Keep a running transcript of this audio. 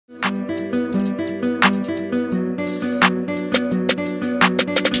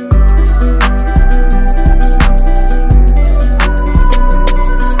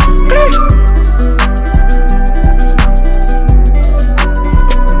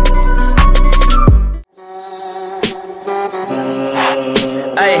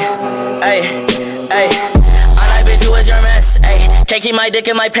can't keep my dick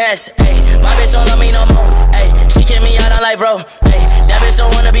in my pants. Ayy, my bitch don't love me no more. Ayy, she kick me out on life, bro. Ayy, that bitch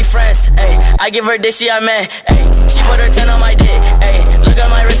don't wanna be friends. Ayy, I give her dick, she a man. Ayy, she put her 10 on my dick. Ayy, look at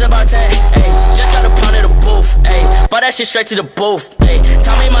my wrist about 10. Ayy, just got a pound of the booth. Ayy, bought that shit straight to the booth. Ayy,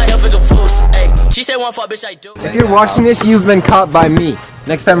 tell me my health is a foos. Ayy, she said one fuck, bitch, I do. If you're watching this, you've been caught by me.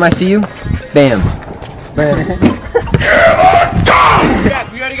 Next time I see you, bam.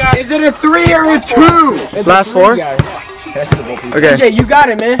 Is it a 3 or a 2? Last 4? Okay. Yeah, you got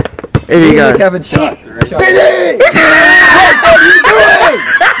it, man. If you got it. Kevin shot.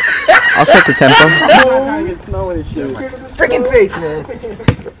 I'll set the tempo. Freaking face, man.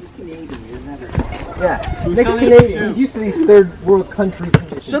 Yeah, Nick's Canadian. He's used to these third world country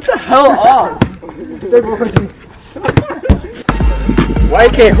conditions. Shut the hell up. Third world country. Why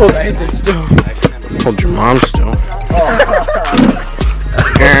you can't hold anything still? Hold your mom still. Is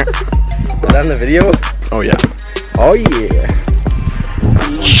that on the video? Oh yeah. Oh yeah.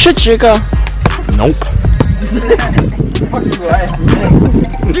 Shit, chica. Nope.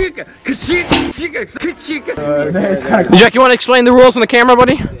 Jack, you want to explain the rules on the camera,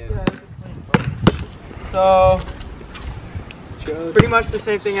 buddy? So, pretty much the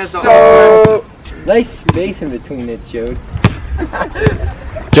same thing as the Nice space in between it, Jode.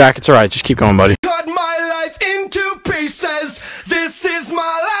 Jack, it's alright. Just keep going, buddy. Cut my life into pieces. This is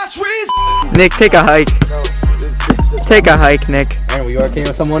my last reason. Nick, take a hike. Take a hike, Nick. Aaron, will you RKO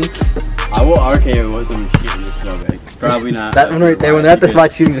with someone? I will RKO with some shooting this snowbag. Probably not. That one right there, when that the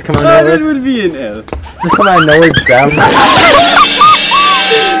spot shooting just come out of That nowhere. would be an L. Just come out of nowhere, just grab him.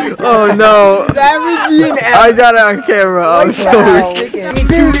 Oh no. That would be an L. I got it on camera. I'm sorry. 2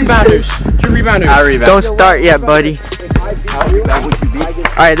 rebounders. 2 rebounders. I'll rebound. Don't start yet, buddy.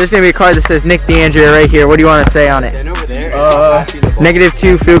 Alright, there's gonna be a card that says Nick DeAndrea right here. What do you want to say on it?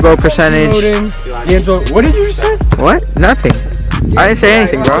 -2 field goal percentage. What did you just say? What? Nothing. I didn't say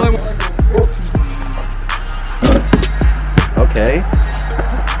anything, bro. Okay.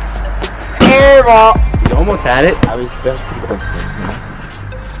 Airball. You almost had it. I was pretty close.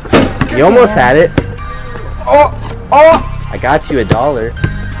 You almost had it. Oh! Oh! I got you $1.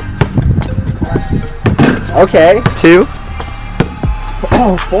 Okay. 2.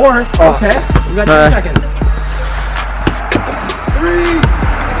 Oh, 4. Okay. We got 2 seconds. 3.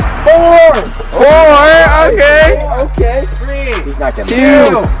 4. 4. Okay. Okay. 3. He's not getting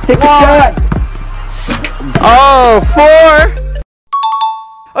 2. Take a shot. Oh, 4.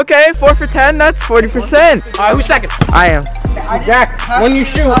 Okay, 4 for 10. That's 40%. Alright, who's second? I am. Jack, when you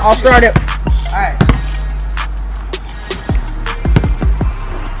shoot, I'll start it. Alright.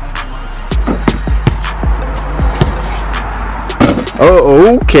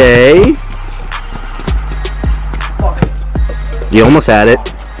 Oh, okay. You almost had it.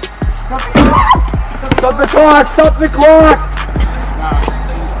 Stop the clock! Stop the clock!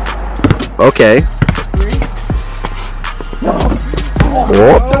 Okay. Oh.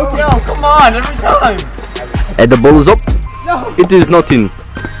 No, come on, every time. And the ball is up. It is not in.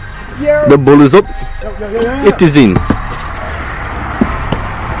 The ball is up. It is in.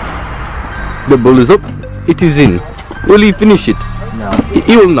 The ball is up. It is in. Will he finish it? No.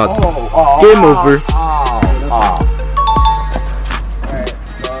 He will not. Game over. Alright,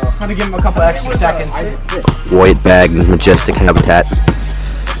 so I'm gonna give him a couple extra seconds. White bag in majestic habitat.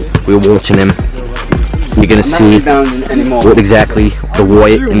 We're watching him. You're gonna see what exactly the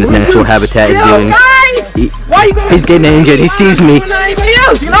white in his natural habitat is doing. He's getting angry. He sees me.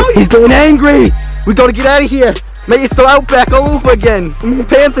 He's getting angry. We gotta get out of here. Mate, it's still out back all over again.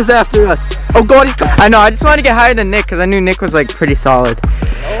 Panthers after us. Oh god, I know. I just wanted to get higher than Nick because I knew Nick was like pretty solid.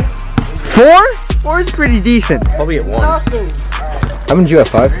 4? 4 is pretty decent. Probably at 1. How many did you have?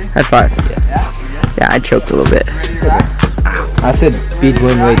 5? At 5. Yeah, I choked a little bit. I said beat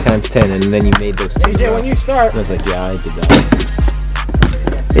win rate times 10, and then you made those 2. AJ, when you start. I was like, yeah, I did that.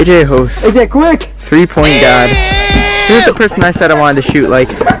 AJ host. AJ, quick! 3-point god. Here's the person I said I wanted to shoot like.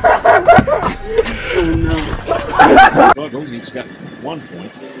 He's got 1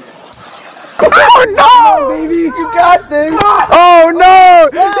 point. Oh no, baby! You got this! Oh no!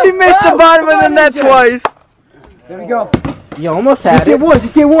 He missed the bottom of the net twice. There we go. You almost had it. Just get 1.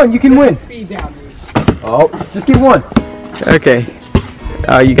 Just get 1. You can win. Oh, just get 1. Okay.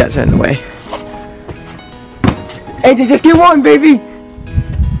 Oh, you got that in the way. AJ, just get 1, baby.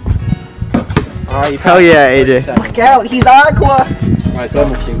 Alright, hell yeah, AJ. Look out, he's aqua. Alright, so I'm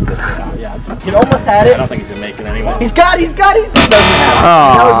gonna shoot this out. Yeah, he almost had it. I don't think he's gonna make it anyway. He's got it. He doesn't have it.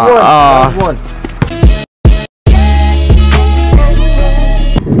 That was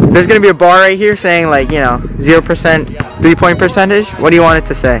 1. There's gonna be a bar right here saying like, you know, 0% 3-point percentage. What do you want it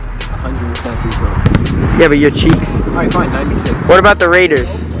to say? 100% 3-point. Yeah, but your cheeks. Alright, fine, 96. What about the Raiders?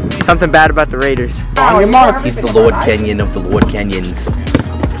 Something bad about the Raiders. On your mark. He's the Lord Kenyon of the Lord Kenyons.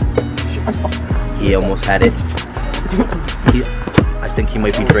 He almost had it. I think he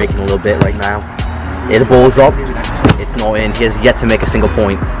might be draking a little bit right now. Yeah, the ball's up. It's not in. He has yet to make a single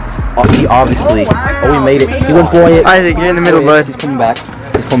point. He obviously. Oh, he made it. He went for it. Isaac, you're in the middle, bud. He's coming back.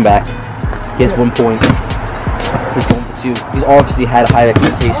 He's coming back. He has 1 point. He's going for 2. He's obviously had high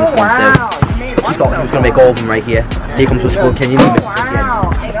expectations for himself. He thought he was going to make all of them right here. Here comes the score. Kenyon misses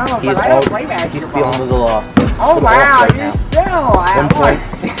again. He's feeling a little right now. 1 point.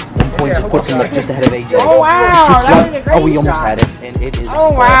 1 point just puts him like just ahead of AJ. Oh wow! Oh, he almost had it, and it is.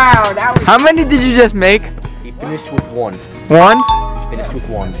 Oh wow! That was. How many did you just make? He finished with 1. 1? He finished with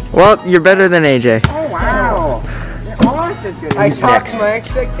 1. Well, you're better than AJ. Oh wow! I topped my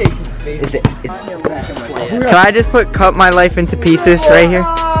expectations, baby. Can I just cut my life into pieces right here?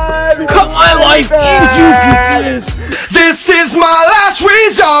 Cut my life into pieces. This is my last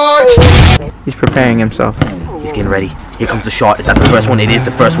resort. He's preparing himself. He's getting ready. Here comes the shot. Is that the first one? It is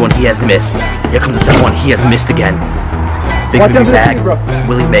the first one. He has missed. Here comes the second one. He has missed again. Big moving bag.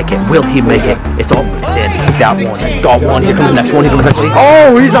 Will he make it? Will he make it? It's all. It's in. He's down 1. He's got 1. Here comes the next one. Here comes the next one.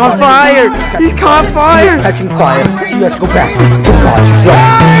 Oh, he's on fire! He caught fire! Catching fire. Let's go back. Oh God.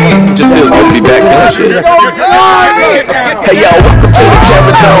 Just feels good to be back in that shit. Hey yo, welcome to the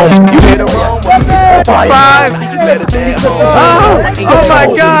Terror Dome. You hit a wrong 5! Oh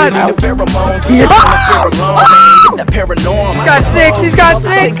my God! He's got 6! He's got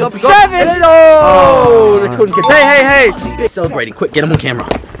 6! 7! Oh! They couldn't get. Hey! He's celebrating. Quick, get him on camera.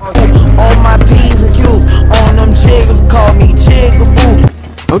 All my P's and Q's on them jiggers, call me Jigaboo.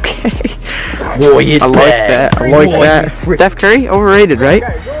 Okay. Wyatt I like that. Steph Curry? Overrated, right?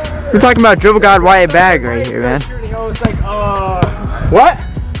 We're talking about dribble god Wyatt Bag right here, man. What?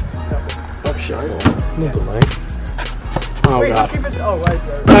 Oh god.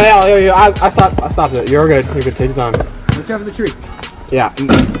 Yeah, I stopped it. You're good. You could take it on. Look over the tree. Yeah.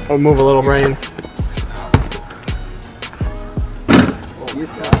 I'll move a little brain.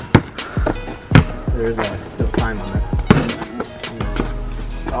 There's still time on it.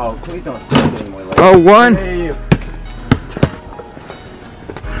 Oh, please don't stop getting way late. Oh, 1. Hey.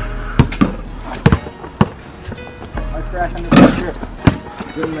 I crash under the trip.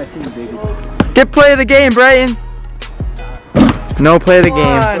 Give me my team, baby. Get play of the game, Brighton. No play of the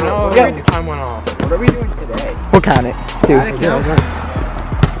game. No, time went off. What are we doing today? We'll count it. 2.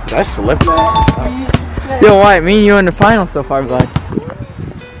 Did I slip? Yo, Wyatt, me and you in the final so far, bud.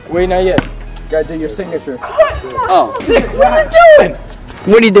 Wait, not yet. Gotta do your signature. Oh.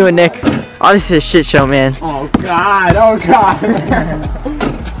 What are you doing, Nick? Oh, this is a shit show, man. Oh god. Oh god.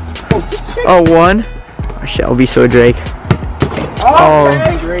 Oh, 1. Oh, Shelby so Drake. Oh,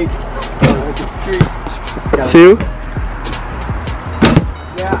 Oh. great. 2.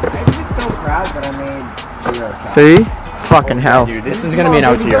 Yeah, I'm just so proud that I made 0 shots. 3. Fucking hell. Dude, this is gonna be an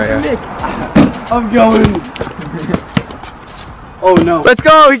OT right here. I'm going. Oh no. Let's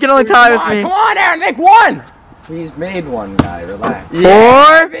go. He can only tie with me. Come on, Aaron, make 1! He's made one, guy. Relax.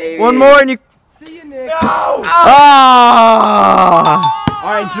 4. 1 more and you. See you, Nick. Oh!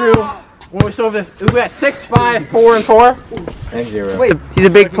 Alright, Drew. Well, we still have this. We got 6, 5, 4, and 4. And 0. Wait, he's a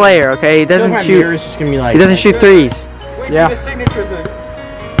big player, okay? He doesn't shoot. It's just gonna be like. He doesn't shoot 3s. Yeah. The signature thing.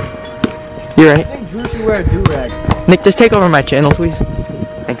 You're I right. think Drew should wear a do-rag. Nick, just take over my channel, please.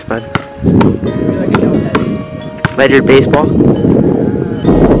 Thanks, bud. Ledger baseball.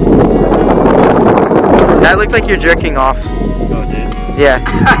 That looks like you're jerking off. Oh, dude. Yeah.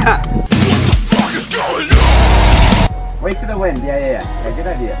 Wait for the wind. Yeah. Good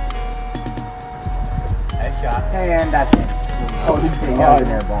idea. Nice shot. And that's it. Oh, you think that was an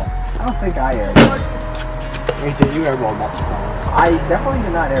airball. I don't think I airballed. Wait, did you airball multiple times? I definitely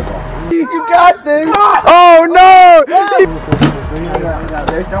did not airball. You got this! Oh no! No,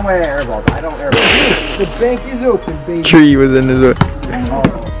 there's no way I airballed. I don't airball. The bank is open, baby. Tree was in his way.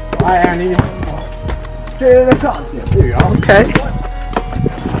 Alright, Aaron, you. Straight to the top. There you go. Okay.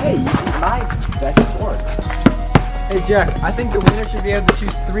 Hey, you did my best sport. Hey Jack, I think the winner should be able to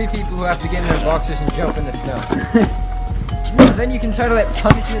choose 3 people who have to get in their boxers and jump in the snow. Yeah, then you can try to like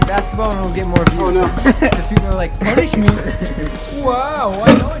punish you in basketball and we'll get more views. Oh no. Because people are like, punish me? Wow,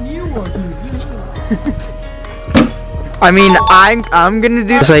 why don't you want to? I mean, I'm gonna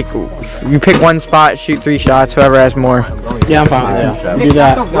do. It's like you pick one spot, shoot 3 shots. Whoever has more. Yeah, I'm fine with that. Do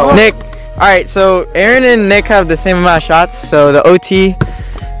that. Nick. All right. So Aaron and Nick have the same amount of shots. So the OT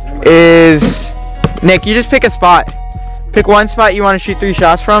is Nick. You just pick a spot. Pick one spot you want to shoot 3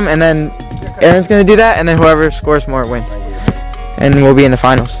 shots from, and then Aaron's gonna do that, and then whoever scores more wins. And we'll be in the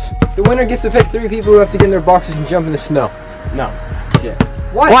finals. The winner gets to pick 3 people who have to get in their boxes and jump in the snow. No.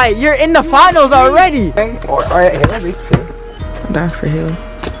 What? Why? You're in the finals already. Alright, Haley. Down for Haley.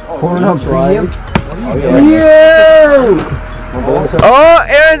 Pouring up premium. Yeah! Oh,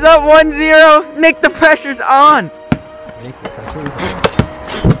 Aaron's up 1-0. Nick, the pressure's on.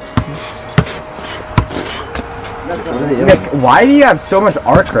 Nick, why do you have so much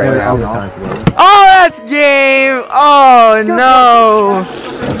arc right now? Oh, that's game. Oh, no.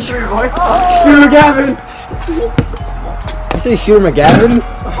 Shooter McGavin! You say Shooter McGavin?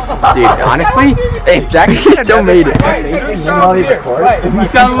 Dude, honestly, if Jack still made it. You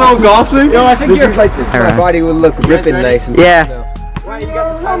sound a little golfing? Yo, I think your body would look ripping nice. And Yeah. you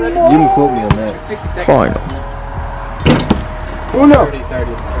can quote me on that. Fine. Oh no!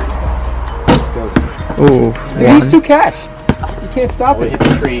 Ooh. Dude, he's too cash. You can't stop it. Hit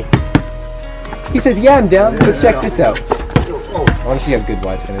the tree. He says, yeah, I'm down, but check this out. I want to see how good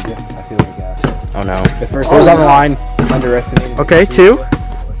White's gonna do. I feel like a guy. Oh no. The first one's on the line. Underestimated. Okay, 2.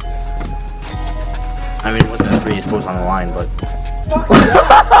 I mean, it wasn't a 3, it was on the line, but.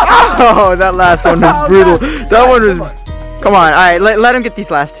 Oh, that last one was brutal. That one was. Come on, alright, let him get these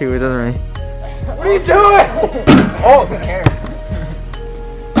last 2. It doesn't really. What are you doing? Oh!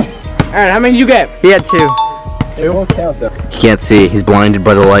 Aaron, how many did you get? He had 2. It won't count though. He can't see, he's blinded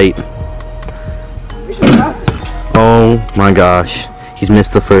by the light. Oh my gosh. He's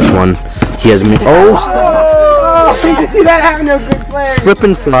missed the first one. He has missed. Oh! See that having no good player. Slip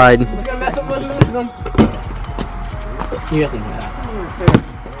and slide. He doesn't do that.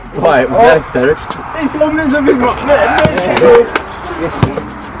 Why? Was that better? He's so miserable.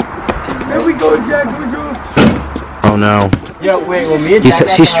 There we go, Jack. Here we go. Oh no. Yo, wait. Well, me and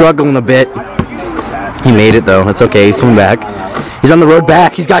He's struggling a bit. He made it though. That's okay. He's coming back. He's on the road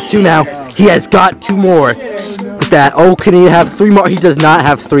back. He's got 2 now. He has got 2 more. With that. Oh, can he have 3 more? He does not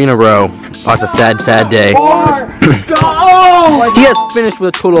have 3 in a row. Oh, it's a sad, sad day. He has finished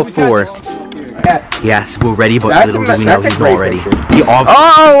with a total of 4. Yes, we're ready, but little do we know he's not ready. He obviously.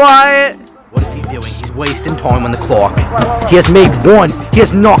 Oh, Wyatt! What is he doing? He's wasting time on the clock. He has made 1. He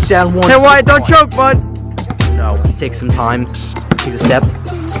has knocked down 1. Hey, Wyatt, don't choke, bud. No, he takes some time. Takes a step.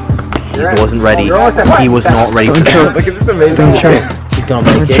 He wasn't ready. He was not ready for that. Look at this amazing choke. He's gonna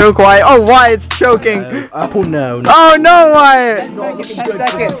make it. Choke, Wyatt. Oh, Wyatt's choking. Oh no. Oh, no, Wyatt. 10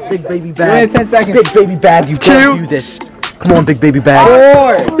 seconds. Big baby bag. 10 seconds. Big baby bag. You 2. can't do this. Come on, big baby bag.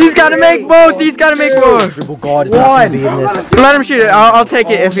 4. He's got to make both. He's got to make both. Dribble God is not gonna be in this. Let him shoot it. I'll take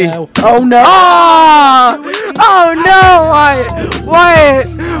it if he. Oh no. Oh! Oh, no, Wyatt. Wyatt.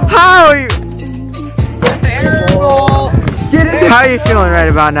 How are you? How are you feeling right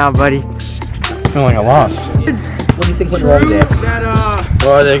about now, buddy? Feeling a loss. What do you think went wrong there?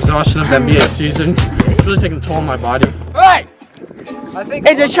 Well, the exhaustion of the NBA season. It's really taking a toll on my body. Hey! I think.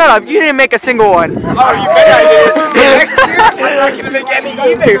 Hey, just shut up. You didn't make a single one. Oh, you bet I did. Next year, I'm not gonna make any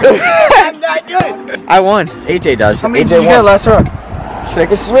either. I'm not good. I won. AJ does. How many did you get last round?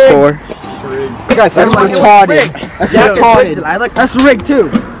 6. 4. Guys, that's retarded. That's retarded. I like. That's rigged too.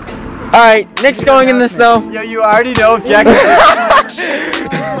 Alright, Nick's going in the snow. Yo, you already know if Jack.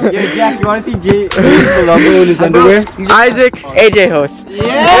 Yo, Jack, you want to see Jay Columbo in his underwear? Isaac, AJ host.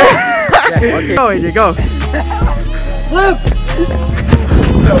 Yeah. Go, AJ, go. Flip.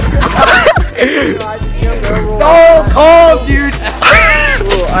 So cold, dude.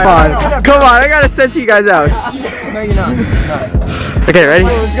 Come on, I gotta send you guys out. No, you're not. Okay, ready?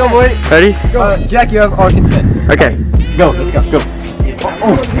 Let's go, boy. Ready? Jack, you have our consent. Okay. Go. Let's go. Go.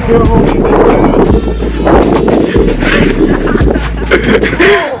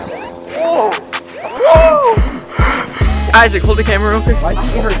 Isaac, hold the camera real quick. My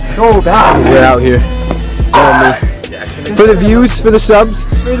feet hurt so bad. Get out here. For the views, for the subs.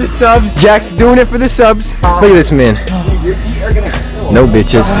 For the subs. Jack's doing it for the subs. Look at this man. No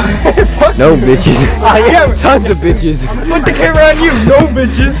bitches. No bitches. Tons of bitches. Put the camera on you. No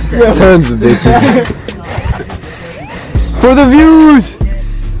bitches. Tons of bitches. For the views.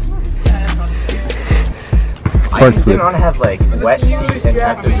 Front flip. want to have like wet feet and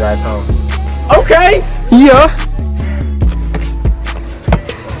have to drive home. Okay. Yeah.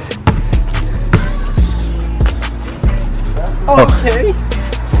 Okay.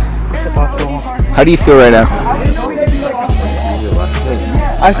 How do you feel right now?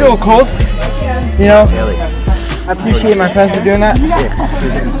 I feel cold. You know, I appreciate my friends for doing that.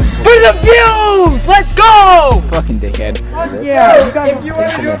 For the views! Let's go! Fucking dickhead. Yeah, If you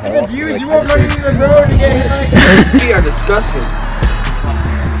want to do it for the views, you won't run into the road to get hit. We are disgusting.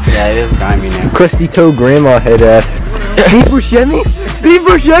 Yeah, it is grimy now. Crusty toe grandma head ass. Steve Buscemi? Steve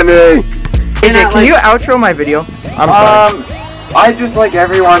Buscemi! AJ, can you outro my video? I'm sorry. I'd just like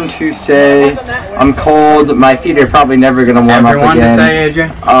everyone to say, I'm cold, my feet are probably never going to warm up again. To say,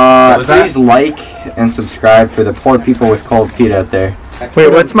 AJ? Please like and subscribe for the poor people with cold feet out there. Wait,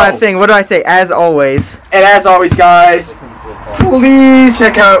 what's my thing? What do I say? As always. And as always, guys, please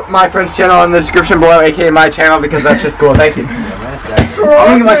check out my friend's channel in the description below, aka my channel, because that's just cool. Thank you. I'm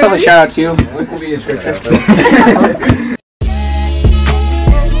gonna give myself a shout out to you. Link will be in the description.